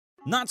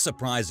Not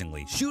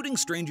surprisingly, shooting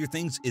Stranger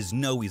Things is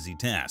no easy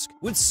task.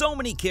 With so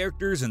many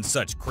characters and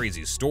such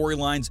crazy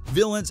storylines,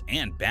 villains,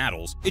 and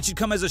battles, it should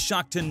come as a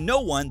shock to no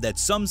one that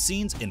some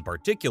scenes in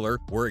particular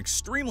were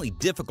extremely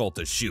difficult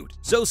to shoot.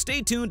 So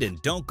stay tuned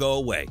and don't go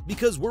away,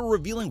 because we're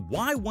revealing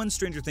why one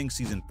Stranger Things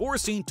Season 4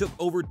 scene took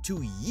over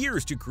 2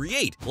 years to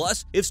create.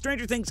 Plus, if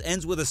Stranger Things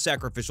ends with a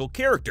sacrificial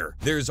character,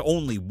 there's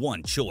only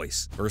one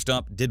choice. First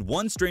up, did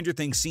one Stranger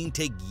Things scene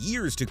take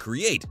years to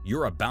create?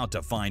 You're about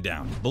to find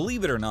out.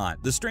 Believe it or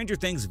not, the Stranger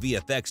Things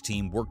VFX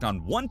team worked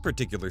on one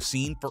particular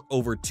scene for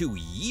over 2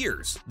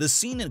 years. The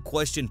scene in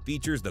question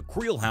features the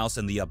Creel house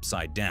and the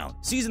Upside Down.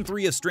 Season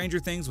 3 of Stranger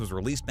Things was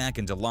released back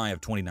in July of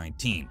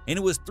 2019, and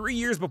it was 3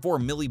 years before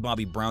Millie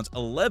Bobby Brown's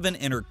 11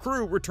 and her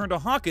crew returned to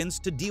Hawkins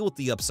to deal with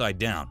the Upside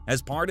Down.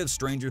 As part of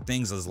Stranger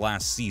Things'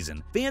 last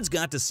season, fans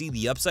got to see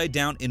the Upside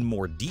Down in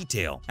more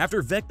detail.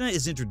 After Vecna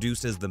is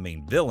introduced as the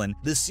main villain,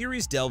 the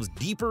series delves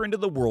deeper into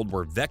the world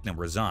where Vecna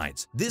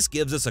resides. This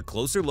gives us a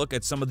closer look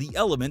at some of the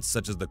elements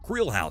such as the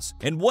Creel house,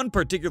 and one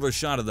particular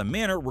shot of the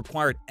manor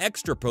required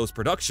extra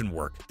post-production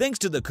work. Thanks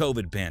to the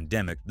COVID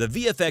pandemic, the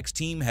VFX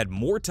team had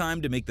more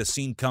time to make the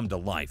scene come to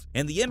life,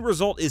 and the end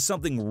result is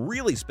something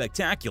really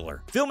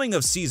spectacular. Filming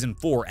of Season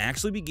 4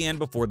 actually began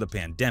before the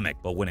pandemic,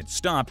 but when it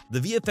stopped, the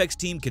VFX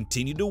team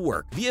continued to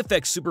work.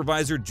 VFX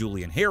supervisor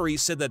Julian Harry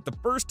said that the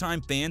first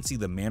time fans see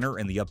the manor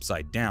and the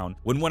Upside Down,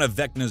 when one of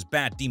Vecna's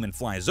bat demon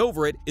flies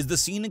over it, is the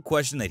scene in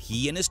question that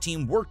he and his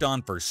team worked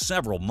on for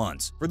several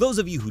months. For those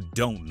of you who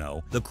don't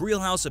know, the Creel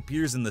house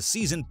appears in the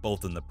season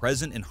both in the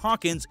present in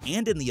Hawkins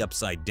and in the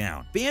Upside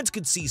Down. Fans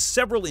could see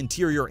several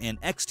interior and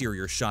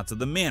exterior shots of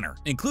the manor,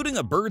 including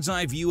a bird's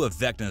eye view of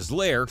Vecna's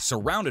lair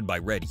surrounded by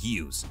red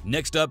hues.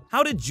 Next up,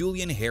 how did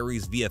Julian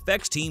Harry's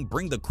VFX team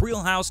bring the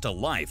Creel house to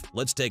life?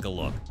 Let's take a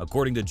look.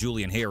 According to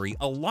Julian Harry,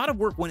 a lot of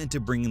work went into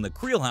bringing the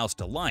Creel house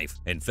to life.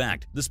 In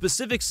fact, the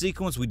specific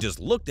sequence we just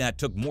looked at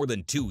took more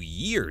than 2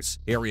 years.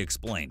 Harry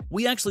explained,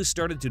 "We actually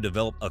started to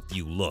develop a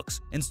few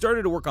looks and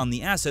started to work on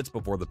the assets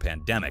before the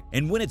pandemic,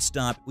 and when it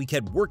stopped, we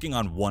kept working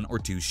on 1 or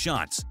 2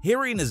 shots."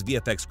 Harry and his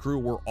VFX crew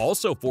were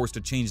also forced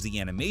to change the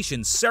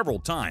animation several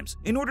times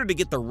in order to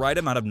get the right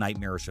amount of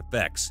nightmarish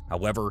effects.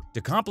 However,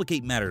 to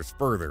complicate matters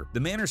further, the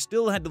manor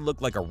still had to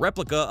look like a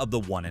replica of the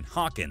one in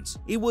Hawkins.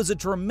 It was a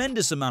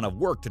tremendous amount of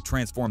work to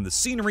transform the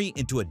scenery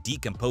into a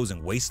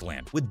decomposing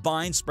wasteland, with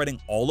vines spreading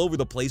all over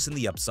the place in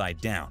the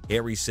Upside Down.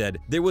 Harry said,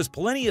 "There was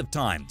plenty of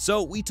time,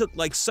 so we took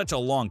like such a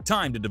long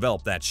time to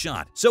develop that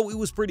shot. So it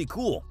was pretty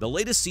cool." The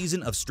latest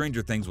season of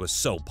Stranger Things was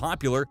so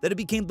popular that it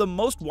became the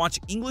most watched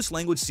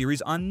English-language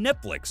series on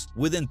Netflix.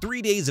 Within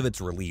 3 days of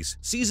its release,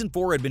 Season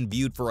 4 had been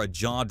viewed for a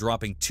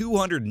jaw-dropping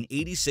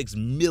 286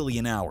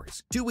 million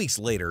hours. 2 weeks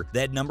later,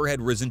 that number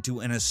had risen to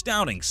an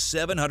astounding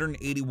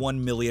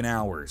 781 million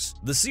hours.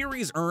 The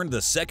series earned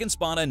the second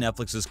spot on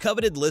Netflix's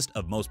coveted list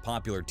of most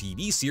popular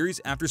TV series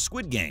after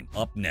Squid Game.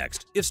 Up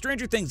next, if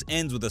Stranger Things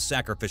ends with a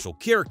sacrificial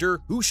character,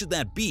 who should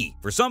that be?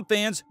 For some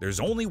fans, there's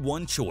only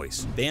one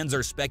choice. Fans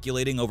are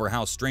speculating over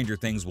how Stranger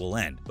Things will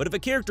end, but if a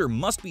character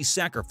must be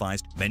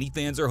sacrificed, many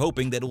fans are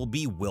hoping that it will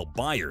be Will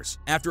Byers.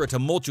 After a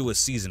tumultuous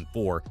Season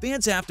 4,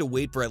 fans have to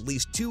wait for at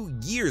least 2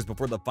 years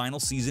before the final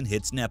season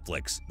hits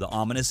Netflix. The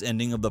ominous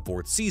ending of the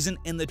 4th season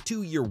and the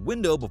 2-year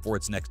window before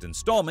its next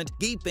installment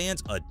gave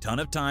fans a ton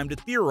of time to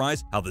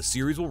theorize how the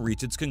series will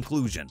reach its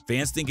conclusion.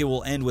 Fans think it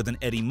will end with an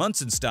Eddie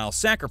Munson-style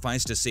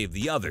sacrifice to save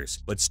the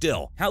others, but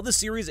still, how the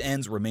series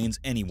ends remains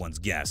anyone's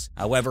guess.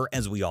 However,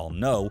 as we all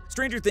know,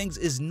 Stranger Things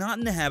is not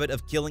in the habit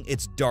of killing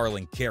its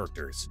darling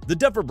characters. The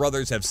Duffer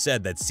Brothers have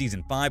said that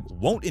Season 5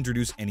 won't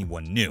introduce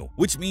anyone new,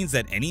 which means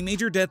that any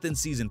major death in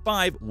Season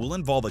 5 will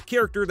involve a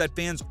character that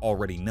fans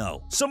already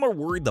know. Some are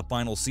worried the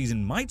final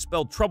season might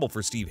spell trouble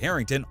for Steve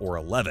Harrington or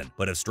Eleven,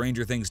 but if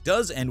Stranger Things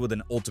does end with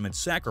an ultimate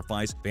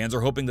sacrifice, fans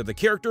are hoping that the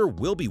character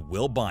will be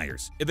Will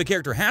Byers. If a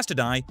character has to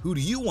die, who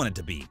do you want it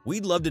to be?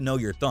 We'd love to know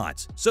your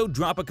thoughts, so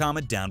drop a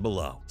comment down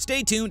below.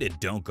 Stay tuned and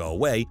don't go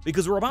away,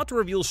 because we're about to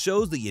reveal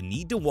shows that you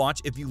need to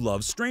watch if you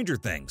love Stranger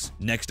Things.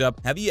 Next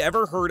up, have you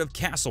ever heard of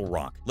Castle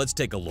Rock? Let's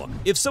take a look.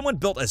 If someone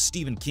built a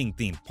Stephen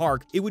King-themed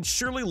park, it would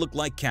surely look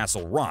like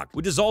Castle Rock,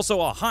 which is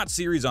also a hot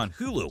series on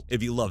Hulu.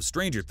 If you love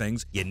Stranger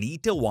Things, you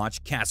need to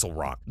watch Castle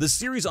Rock. The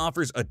series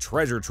offers a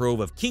treasure trove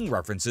of King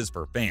references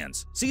for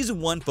fans. Season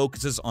 1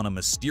 focuses on a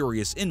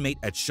mysterious inmate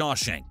at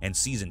Shawshank, and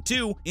Season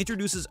 2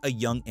 introduces a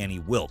young Annie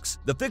Wilkes.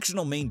 The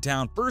fictional main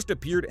town first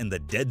appeared in the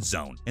Dead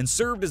Zone and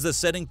served as the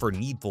setting for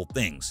Needful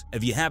Things.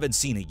 If you haven't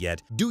seen it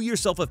yet, do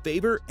yourself a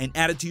favor and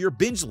add it to your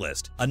binge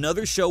list.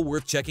 Another show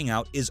worth checking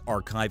out is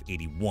Archive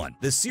 81.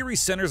 The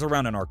series centers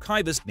around an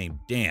archivist named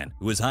Dan,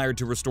 who is hired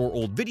to restore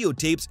old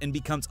videotapes and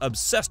becomes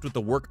obsessed with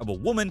the work of a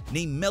woman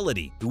named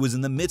Melody, who is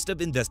in the midst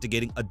of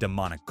investigating a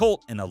demonic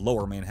cult in a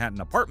lower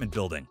Manhattan apartment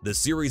building. The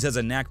series has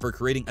a knack for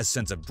creating a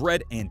sense of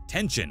dread and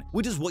tension,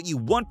 which is what you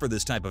want for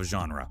this type of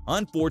genre.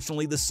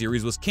 Unfortunately, the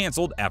series was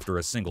canceled after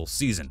a single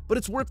season, but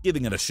it's worth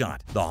giving it a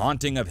shot. The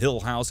Haunting of Hill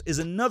House is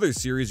another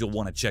series you'll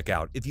want to check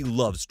out if you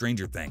love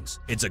Stranger Things.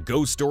 It's a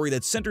ghost story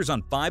that centers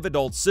on 5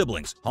 adult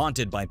siblings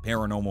haunted by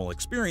paranormal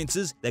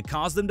experiences that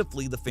cause them to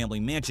flee the family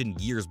mansion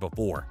years before.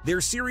 before.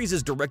 Their series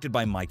is directed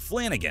by Mike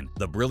Flanagan,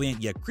 the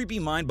brilliant yet creepy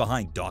mind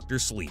behind Dr.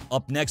 Sleep.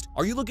 Up next,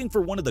 are you looking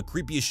for one of the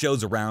creepiest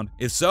shows around?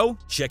 If so,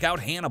 check out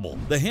Hannibal.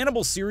 The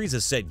Hannibal series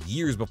is set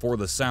years before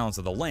The Silence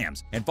of the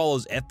Lambs and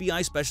follows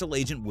FBI Special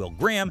Agent Will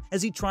Graham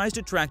as he tries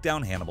to track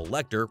down Hannibal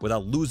Lecter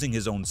without losing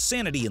his own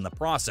sanity in the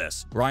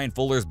process. Brian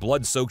Fuller's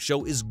blood-soaked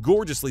show is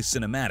gorgeously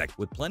cinematic,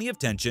 with plenty of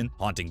tension,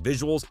 haunting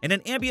visuals, and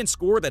an ambient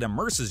score that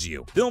immerses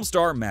you. Film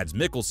star Mads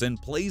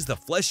Mikkelsen plays the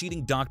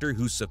flesh-eating doctor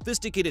whose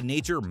sophisticated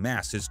nature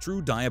masks his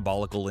true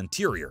diabolical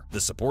interior.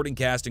 The supporting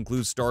cast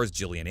includes stars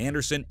Gillian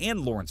Anderson and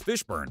Lawrence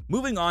Fishburne.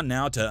 Moving on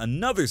now to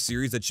another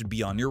series that should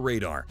be on your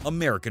radar,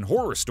 American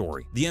Horror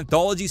Story. The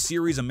anthology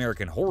series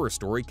American Horror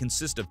Story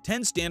consists of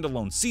 10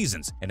 standalone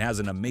seasons and has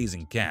an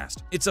amazing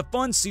cast. It's a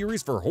fun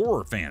series for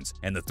horror fans,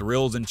 and the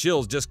thrills and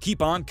chills just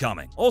keep on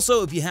coming.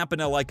 Also, if you happen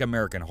to like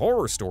American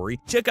Horror Story,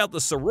 check out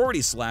the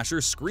sorority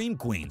slasher Scream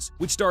Queens,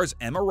 which stars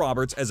Emma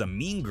Roberts as a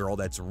mean girl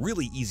that's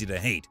really easy to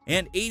hate,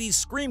 and 80s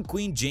Scream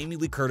Queen Jamie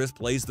Lee Curtis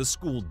plays the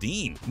school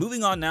dean.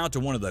 Moving on now to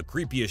one of the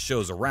creepiest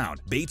shows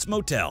around, Bates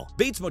Motel.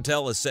 Bates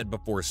Motel is set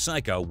before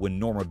Psycho when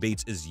Norma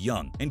Bates is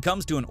young and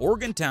comes to an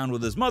Oregon town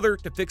with his mother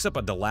to fix up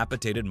a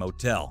dilapidated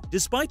motel.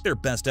 Despite their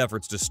best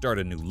efforts to start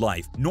a new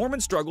life, Norman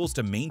struggles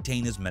to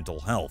maintain his mental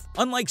health.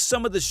 Unlike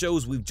some of the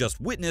shows we've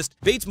just witnessed,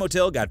 Bates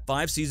Motel got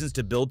 5 seasons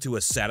to build to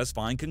a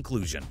satisfying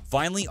conclusion.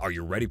 Finally, are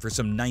you ready for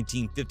some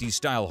 1950s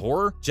style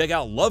horror? Check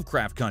out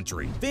Lovecraft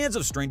Country. Fans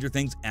of Stranger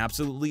Things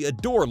absolutely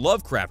adore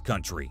Lovecraft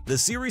Country. The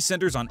series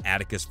centers on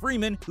Atticus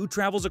Freeman, who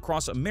travels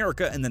across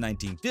America in the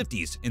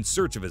 1950s in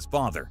search of his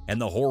father, and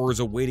the horrors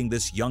awaiting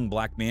this young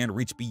black man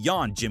reach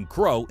beyond Jim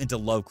Crow into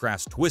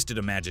Lovecraft's twisted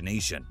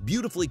imagination.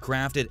 Beautifully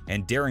crafted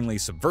and daringly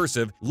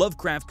subversive,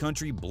 Lovecraft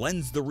Country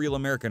blends the real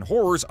American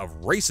horrors of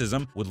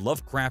racism with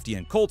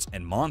Lovecraftian cults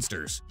and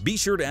monsters. Be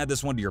sure to add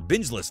this one to your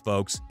binge list,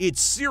 folks.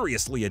 It's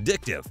seriously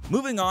addictive.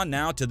 Moving on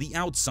now to The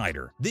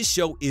Outsider. This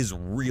show is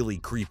really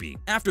creepy.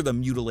 After the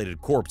mutilated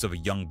corpse of a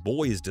young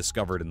boy is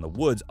discovered in the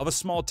woods of a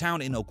small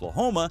town in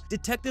Oklahoma,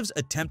 detectives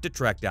attempt to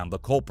track down the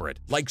culprit.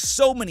 Like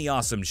so many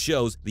awesome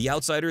shows, The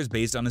Outsider is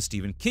based on a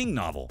Stephen King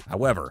novel.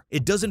 However,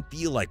 it doesn't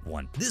feel like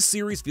one. This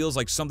series feels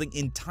like something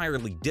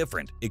entirely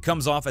different. It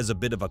comes off as a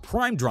bit of a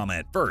crime drama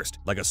at first,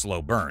 like a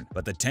slow burn,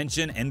 but the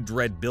tension and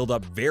dread build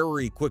up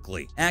very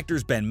quickly.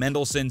 Actors Ben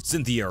Mendelsohn,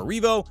 Cynthia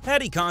Erivo,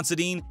 Hattie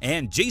Considine,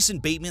 and Jason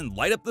Bateman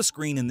light up the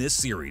screen in this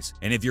series.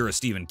 And if you're a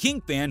Stephen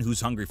King fan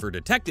who's hungry for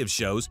detective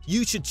shows,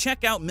 you should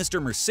check out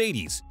Mr.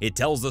 Mercedes. It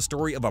tells the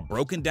story of a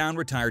broken-down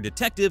retired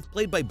detective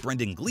played by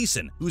Brendan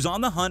Gleeson, who's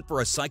on the hunt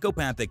for a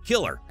psychopathic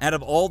killer. Out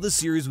of all the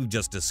series we've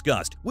just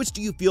discussed, which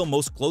do you feel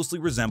most closely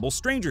resembles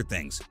Stranger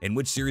Things? And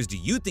which series do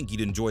you think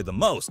you'd enjoy the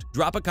most?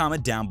 Drop a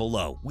comment down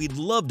below. We'd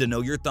love to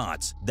know your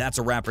thoughts. That's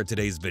a wrap for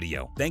today's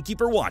video. Thank you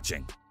for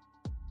watching.